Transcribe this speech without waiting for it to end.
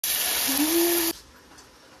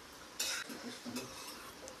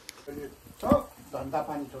धन्दा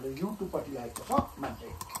पानी छोडेर युट्युबपट्टि आएको छ मान्छे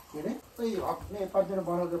के अरे हक्ने पर्दैन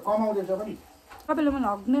बनाउँदै कमाउँदैछ पनि तपाईँले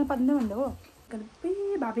मलाई हग्ने पर्दैन भन्दै हो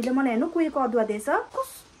भाबीले मलाई हेर्नु कुहिएको अदुवा दिएछ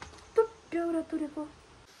कस्तो बेउरा तुरेको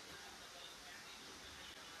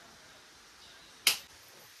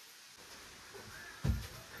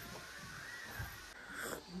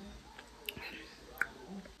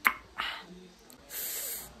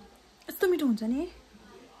यस्तो मिठो हुन्छ नि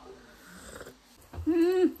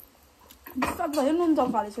सब भयो नुन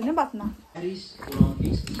जल फालेछ नि बातमा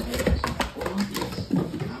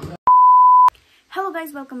Hello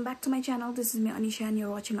guys, welcome back to my channel. This is me Anisha and you're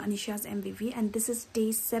watching Anisha's MVV and this is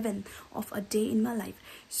day 7 of a day in my life.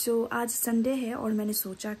 So आज संडे है और मैंने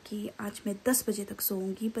सोचा कि आज मैं 10 बजे तक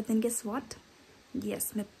सोऊंगी, but then guess what? Yes,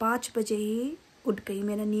 मैं 5 बजे ही उठ गई,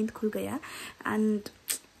 मेरा नींद खुल गया and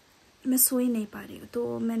मैं सो ही नहीं पा रही हूँ. तो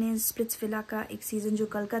मैंने स्प्लिट्सविला का एक सीजन जो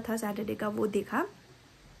कल का था सैटरडे का वो देखा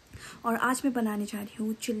और आज मैं बनाने जा रही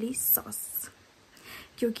हूँ चिल्ली सॉस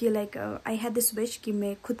क्योंकि like I had this wish कि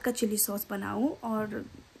मैं खुद का चिल्ली सॉस बनाऊँ और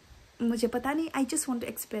मुझे पता नहीं I just want two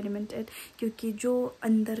experiment it क्योंकि जो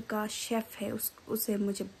अंदर का शेफ़ है उसे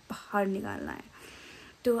मुझे बाहर निकालना है.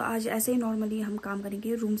 तो आज ऐसे ही नॉर्मली हम काम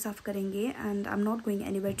करेंगे, रूम साफ़ करेंगे and I am not going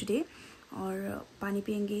anywhere today और पानी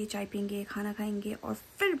पियेंगे, चाय पियेंगे, खाना खाएंगे और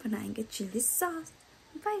फिर बनाएंगे chilli sauce.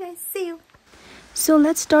 Bye guys, C you. So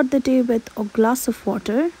let's start the day with a glass of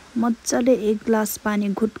water. मजाले एक ग्लास पानी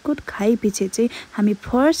घुटघुट खाएपछि चाहिँ हामी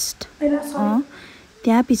फर्स्ट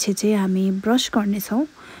त्यहाँ पछि चाहिँ हामी ब्रस गर्नेछौँ.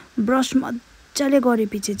 ब्रस मजाले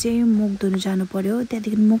गरेपछि चाहिँ मुख धुन जानु पर्यो.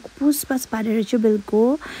 त्यहाँदेखि मुख पुसपास पारेर चाहिँ बेलुको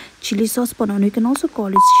चिल्ली सस बनाउनु. You can also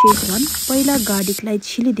call it Schezwan. पहिला गार्लिकलाई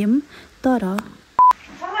छिलिदिउँ तर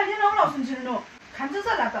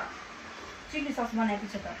चिल्ली सस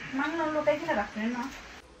बनाएपछि त माग्न लोकाइकिन राख्दैन न.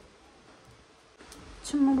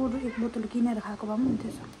 म बरु एक बोतल किनेर खाएको भए पनि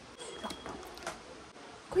हुन्थेछ.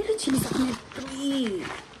 कहिले चिल्ली सक्ने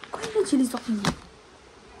कहिले चिल्ली सक्ने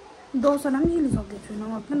दौसना पनि चिल्ली सक्दैछु छैन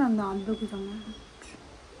म पनि अन्त हातबुकीसँग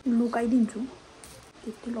लुकाइदिन्छु.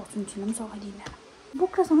 त्यति लसुन छिल्न पनि सघाइदिँदैन.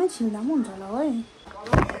 बोक्रासँगै छिल्दा पनि हुन्छ होला है.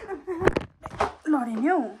 लडे नि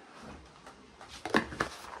हौ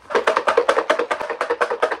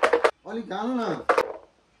अलिक गाल्नु न.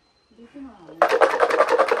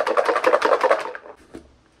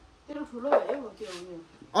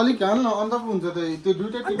 अलिक गाल्नु न अन्त पो हुन्छ त्यो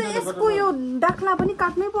दुईटा अन्त यसको यो डाक्ला पनि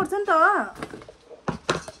काट्नै पर्छ नि त.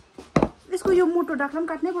 यसको यो मोटो डाक्ला पनि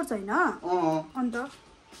काट्नै पर्छ हैन. अन्त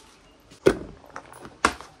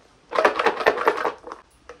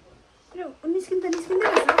निस्किँदै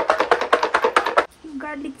रहेछ.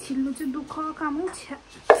 गार्लिक छिल्नु चाहिँ दुःख काम हो.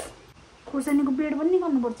 खोर्सानीको बेड पनि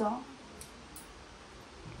निकाल्नुपर्छ.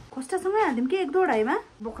 खोस्टासँगै हालिदिउँ कि एक दोडाइमा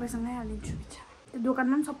बोक्रासँगै हालिदिन्छु. त्यो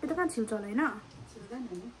दोकानमा पनि सबै त कहाँ छिल्छ होला होइन.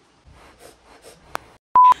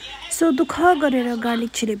 सो दुःख गरेर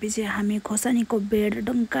गार्लिक छिलेपछि हामी खोर्सानीको बेड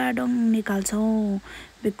डङ्काडङ निकाल्छौँ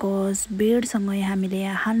बिकज बेडसँगै हामीले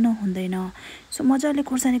हाल्नु हुँदैन. सो मजाले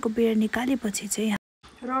खोर्सानीको बेड निकालेपछि चाहिँ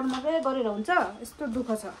रडमाकै गरेर हुन्छ. यस्तो दुःख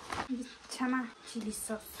छ बिच्छामा चिल्ली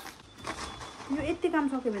सस. यो यति काम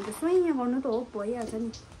सक्यो भने त स्वयं गर्नु त हो भइहाल्छ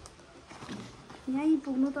नि. यहीँ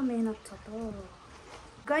पुग्नु त मेहनत छ त.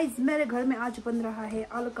 गाइज मेरे घर में आज बन रहा है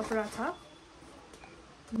आलू का पराठा.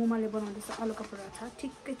 मुमाले बनाउँदैछ आलू का पराठा.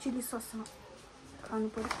 ठिक्कै चिल्ली सससँग खानु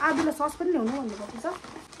पर्यो. आलुलाई सस पनि ल्याउनु भन्नुभएको छ.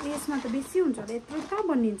 यसमा त बेसी हुन्छ होला. यत्रो कहाँ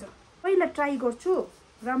बनिन्छ. पहिला ट्राई गर्छु,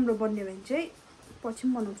 राम्रो बन्यो भने चाहिँ पछि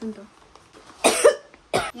पनि बनाउँछु नि त.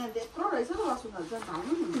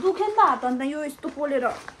 दुख्यो नि त हात. अन्त यो यस्तो पोलेर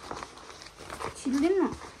छिल्दैन न.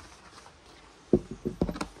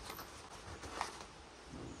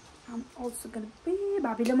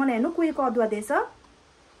 भाबीले मलाई हेर्नु कुहिएको अदुवा दिएछ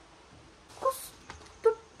कस्तो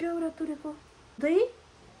बेउरा तुरेको.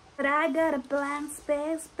 But I got a blank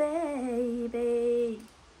space, baby.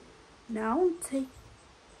 Now take.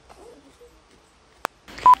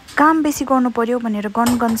 काम बेसी गर्नु पर्यो भनेर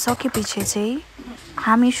गन सकेपछि चाहिँ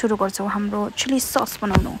हामी सुरु गर्छौँ हाम्रो चिल्ली सस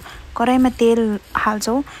बनाउनु. कराईमा तेल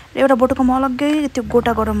हाल्छौँ र एउटा बोटोकोमा अलग्गै त्यो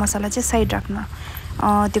गोटा गरम मसला चाहिँ साइड राख्नु.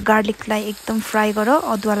 त्यो गार्लिकलाई एकदम फ्राई गर.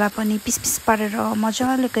 अदुवालाई पनि पिस पिस पारेर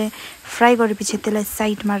मजाले फ्राई गरेपछि त्यसलाई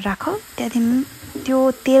साइडमा राख. त्यहाँदेखि त्यो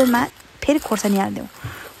तेलमा फेरि खोर्सानी हालिदेऊ.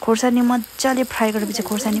 खोर्सानी मजाले फ्राई गरेपछि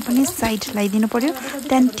खोर्सानी पनि साइड लगाइदिनु पर्यो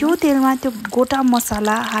त्यहाँदेखि त्यो तेलमा त्यो गोटा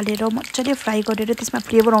मसला हालेर मजाले फ्राई गरेर त्यसमा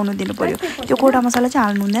फ्लेभर आउनु दिनु पर्यो त्यो गोटा मसला चाहिँ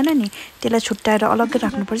हाल्नु हुँदैन नि त्यसलाई छुट्याएर अलग्गै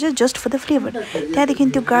राख्नुपर्छ जस्ट फर द फ्लेभर त्यहाँदेखि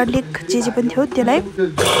त्यो गार्लिक जे पनि थियो त्यसलाई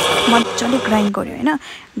मजाले ग्राइन्ड गर्यो होइन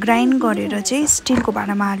ग्राइन्ड गरेर चाहिँ स्टिलको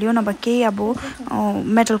भाँडामा हाल्यो नभए केही अब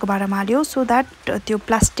मेटलको भाँडामा हाल्यो सो द्याट त्यो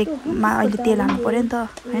प्लास्टिकमा अहिले तेल हाल्नु पर्यो नि त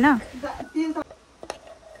होइन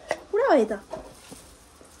पुरा भयो त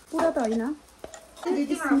पुरा त होइन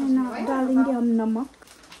डालेंगे हम नमक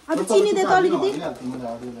अब चीनी दे तो अलिकति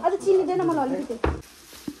अब चीनी देन मलाई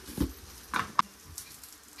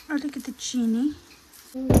अलिकति चीनी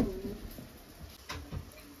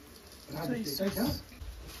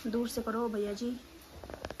दूर से करो भैया जी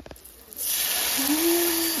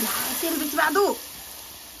तेल भिजवा दो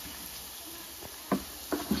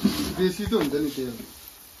बेसी तो हुन्छ नि तेल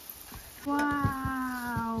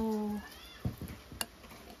वाओ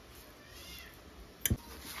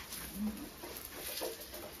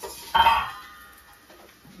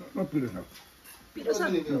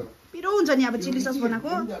पिरो हुन्छ नि अब चिली सस बनाएको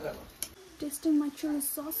टेस्टिङ माई चिली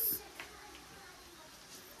सस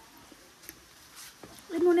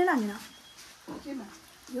नुनै लाग्दैन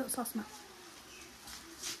यो ससमा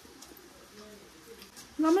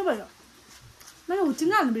राम्रो भयो मैले हुचिङ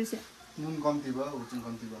हाल्नु बिर्सेँ नुन कम्ती भयो हुचिङ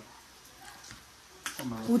कम्ती भयो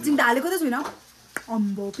हुचिङ त हालेको त छुइनँ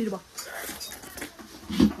अम्बो पिरो भयो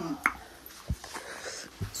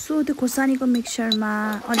सो त्यो खोर्सानीको मिक्सचरमा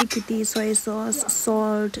अलिकति सोया सस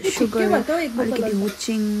सल्ट सुगर अलिकति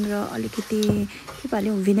हुचिङ र अलिकति के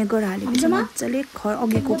हाल्यो भिनेगर हालेपछि मजाले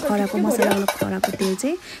अघिको खराको मसलावाला खराको तेल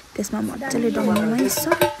चाहिँ त्यसमा मजाले डम्मै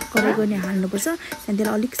सबै गर्ने हाल्नुपर्छ त्यहाँदेखि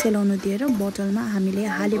त्यसलाई अलिक सेलाउनु दिएर बोतलमा हामीले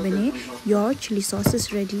हाल्यो भने your chilli sauce is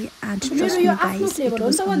ready and trust me guys it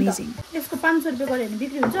was amazing यसको 500 रुपैयाँ गरे भने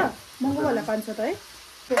बिक्री हुन्छ महँगो होला 500 त है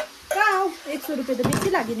कहाँ हो 100 रुपैयाँ त बेसी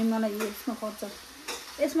लाग्यो नि मलाई यसमा खर्च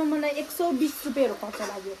यसमा मलाई 120 रुपैयाँहरु खर्च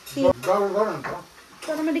लाग्यो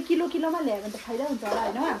तर मैले किलोमा ल्याए भने त फाइदा हुन्छ होला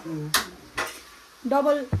हैन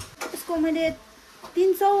डबल यसको मैले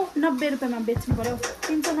 390 रुपैयाँमा बेच्नु पर्यो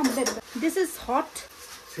 390 रुपैयाँ this is hot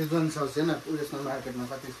Schezwan sauce हैन उयसमा मार्केटमा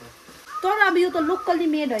कति छ तर अब यो त लोकली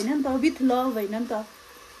मेड हैन नि त विथ लभ हैन नि त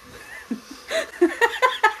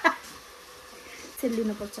सेल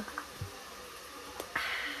लिनु पर्छ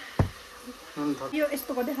यो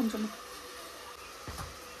यस्तो गर्दै खान्छु म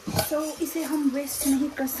तो इसे हम वेस्ट नहीं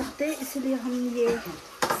कर सकते इसलिए हम ये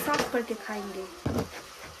साफ करके खाएंगे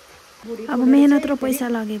अब मेहनत र पैसा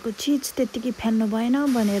लागेको चीज त्यतिकै फ्याल्नु भएन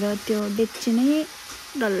भनेर त्यो डेक्ची नै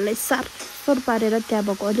डल्लै सार पारेर त्यहाँ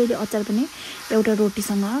भएको अलिअलि अचार पनि एउटा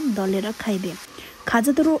रोटीसँग दलेर खाइदिए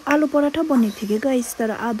खाजा त आलु पराठा बनेको थियो कि गाइस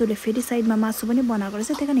तर आदुले फेरि साइडमा मासु पनि बनाएको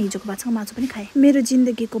रहेछ त्यही कारण हिजोको भातसँग मासु पनि खाएँ मेरो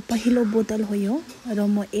जिन्दगीको पहिलो बोतल हो यो र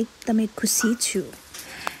म एकदमै खुसी छु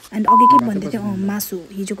एन्ड अघि के भन्दै थियो मासु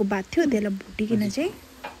हिजोको भात थियो त्यसलाई भुटिकन चाहिँ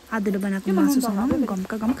आदुले बनाएको मासुसँग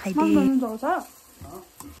गमका गम खाइदिए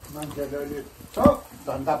मान्छेहरूले सब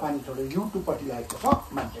धन्दा पानी छोडेर युट्युबपट्टि लागेको छ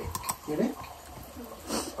मान्छे के अरे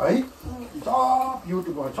है सब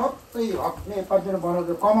युट्युबर सबै हक्ने पार्दैन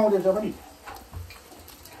बनाउँदै कमाउँदैछ पनि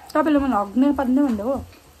तपाईँले मलाई हक्ने पार्ने भन्दै हो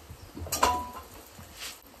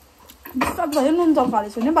सब भयो नुन जल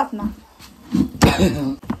फालेको छु नि भातमा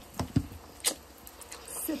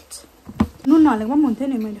नुन हालेको पनि हुन्थ्यो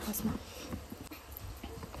नि मैले खासमा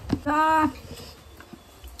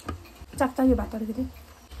चाख्छ यो भात अलिकति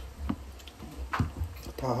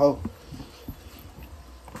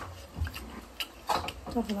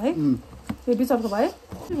चर्को भाइ हेभी चर्को भाइ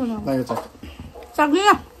चाख्ने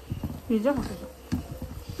हिजो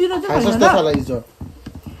पिरो चाहिँ छैन ल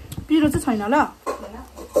पिरो चाहिँ छैन ल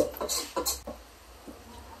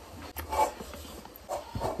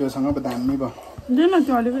योसँग पो दामी भयो दिनु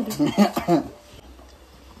त्यो अलिकति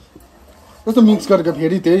कस्तो मिक्स गरेको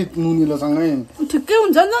फेरि त्यही नुनिलोसँगै ठिकै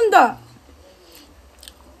हुन्छ नि त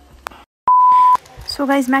सो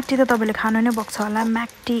गाइज म्याक्टी त तपाईँले खानु नै भएको छ होला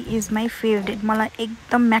म्याक्टी इज माई फेभरेट मलाई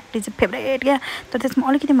एकदम म्याक्टी चाहिँ फेभरेट क्या तर त्यसमा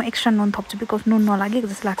अलिकति म एक्स्ट्रा नुन थप्छु बिकज नुन नलागेको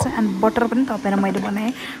जस्तो लाग्छ एन्ड बटर पनि थपेर मैले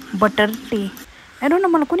बनाएँ बटर टी हेर्नु न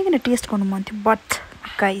मलाई कुनै किन टेस्ट गर्नु मन थियो बट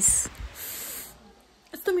गाइज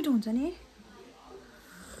यस्तो मिठो हुन्छ नि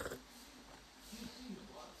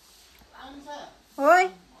ओइ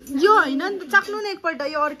यो होइन नि त चाख्नु न एकपल्ट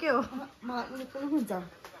यो अर्कै हो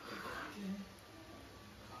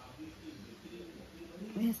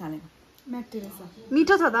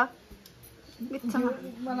मिठो छ त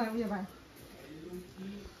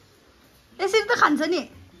यसरी त खान्छ नि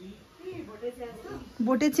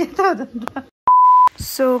भोटे चिया त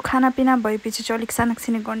सो खानापिना भएपछि चाहिँ अलिक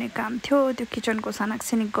सानाकसिनिक गर्ने काम थियो। त्यो किचनको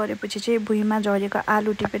सानाकसिनिक गरेपछि चाहिँ भुइँमा झरेको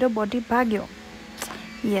आलु टिपेर बडी भाग्यो।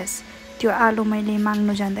 यस, त्यो आलु मैले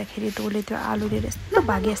माग्नु जाँदाखेरि त उसले त्यो आलु लिएर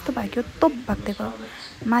यस्तो भाग्यो तोप भाग्दिएको।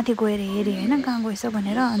 माथि गएर हेरेँ होइन कहाँ गएछ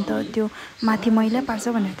भनेर, अन्त त्यो माथि मैला पार्छ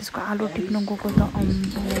भनेर त्यसको आलु टिप्नु गएको त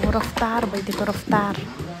रफ्तार भइदिएको रफ्तार।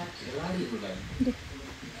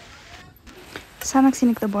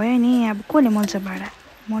 सानाकसिनिक त भयो नि, अब कसले मोल्छ भाँडा?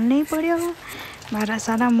 मोल्नै पर्यो। भाँडा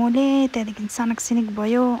सारा मोले, त्यहाँदेखि सानाकसिनिक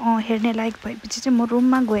भयो। हेर्ने लायक भएपछि चाहिँ म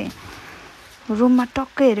रुममा गएँ। रुममा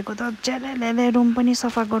टक्कै हेरेको त ज्याले रुम पनि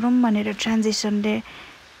सफा गरौँ भनेर ट्रान्जिसनले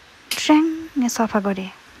ट्र्याङ सफा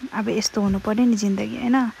गरेँ। अब यस्तो हुनु पर्यो नि जिन्दगी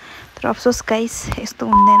होइन। तर अफसोस गाइस यस्तो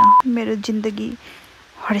हुँदैन। मेरो जिन्दगी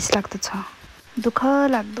हरेस लाग्दो छ, दुःख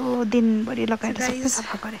लाग्दो। दिनभरि लगाएर सबै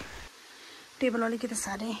सफा गरेँ। टेबल अलिकति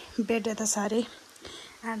सारेँ, बेड यता सारेँ,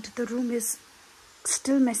 and the room is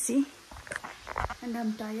still Messi and I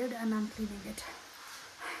am tired and I am cleaning it.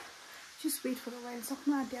 Just wait for a while.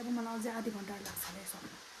 सक्नु आँट्यो, अब मलाई अझै आधी घन्टा लाग्छ अरे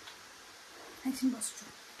सक्नु। एकछिन बस्छु।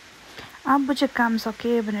 अब चाहिँ काम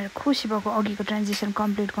सकेँ भनेर खुसी भएको, अघिको ट्रान्जिसन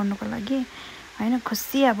कम्प्लिट गर्नुको लागि होइन।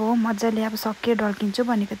 खुसी अब मजाले अब सकेँ ढल्किन्छु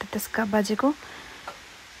भनेको त त्यसका बाजेको।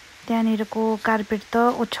 त्यहाँनिरको कार्पेट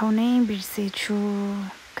त ओछ्याउनै बिर्सेछु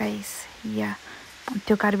गाइस। या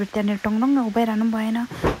त्यो कार्पेट त्यहाँनिर टङटङ उभाइरहनु भएन,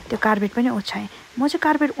 त्यो कार्पेट पनि ओछ्याएँ। म चाहिँ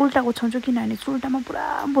कार्पेट उल्टा ओछ्याउँछु किनभने उल्टामा पुरा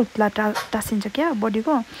भुत्ला टाँसिन्छ क्या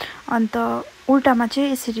बडीको। अन्त उल्टामा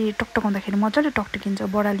चाहिँ यसरी टकटकाउँदाखेरि मजाले टकटकिन्छ,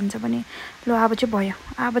 बढालिन्छ पनि। ल अब चाहिँ भयो,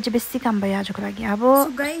 अब चाहिँ बेसी काम भयो आजको लागि। अब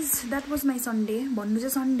guys that was my Sunday. भन्नु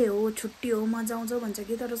चाहिँ सन्डे हो, छुट्टी हो, मजा आउँछ भन्छ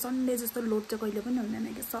कि, तर सन्डे जस्तो लोड चाहिँ कहिले पनि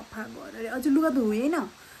हुँदैन कि। सफा गरेर अझै लुगा धुएँ होइन,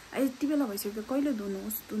 यति बेला भइसक्यो, कहिले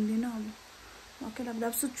धुनुहोस्, धुँदैन अब। ओके लाग्दा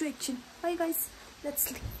अब सुत्छु एकछिन। By guys, let's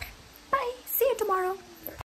sleep. By, C you tomorrow.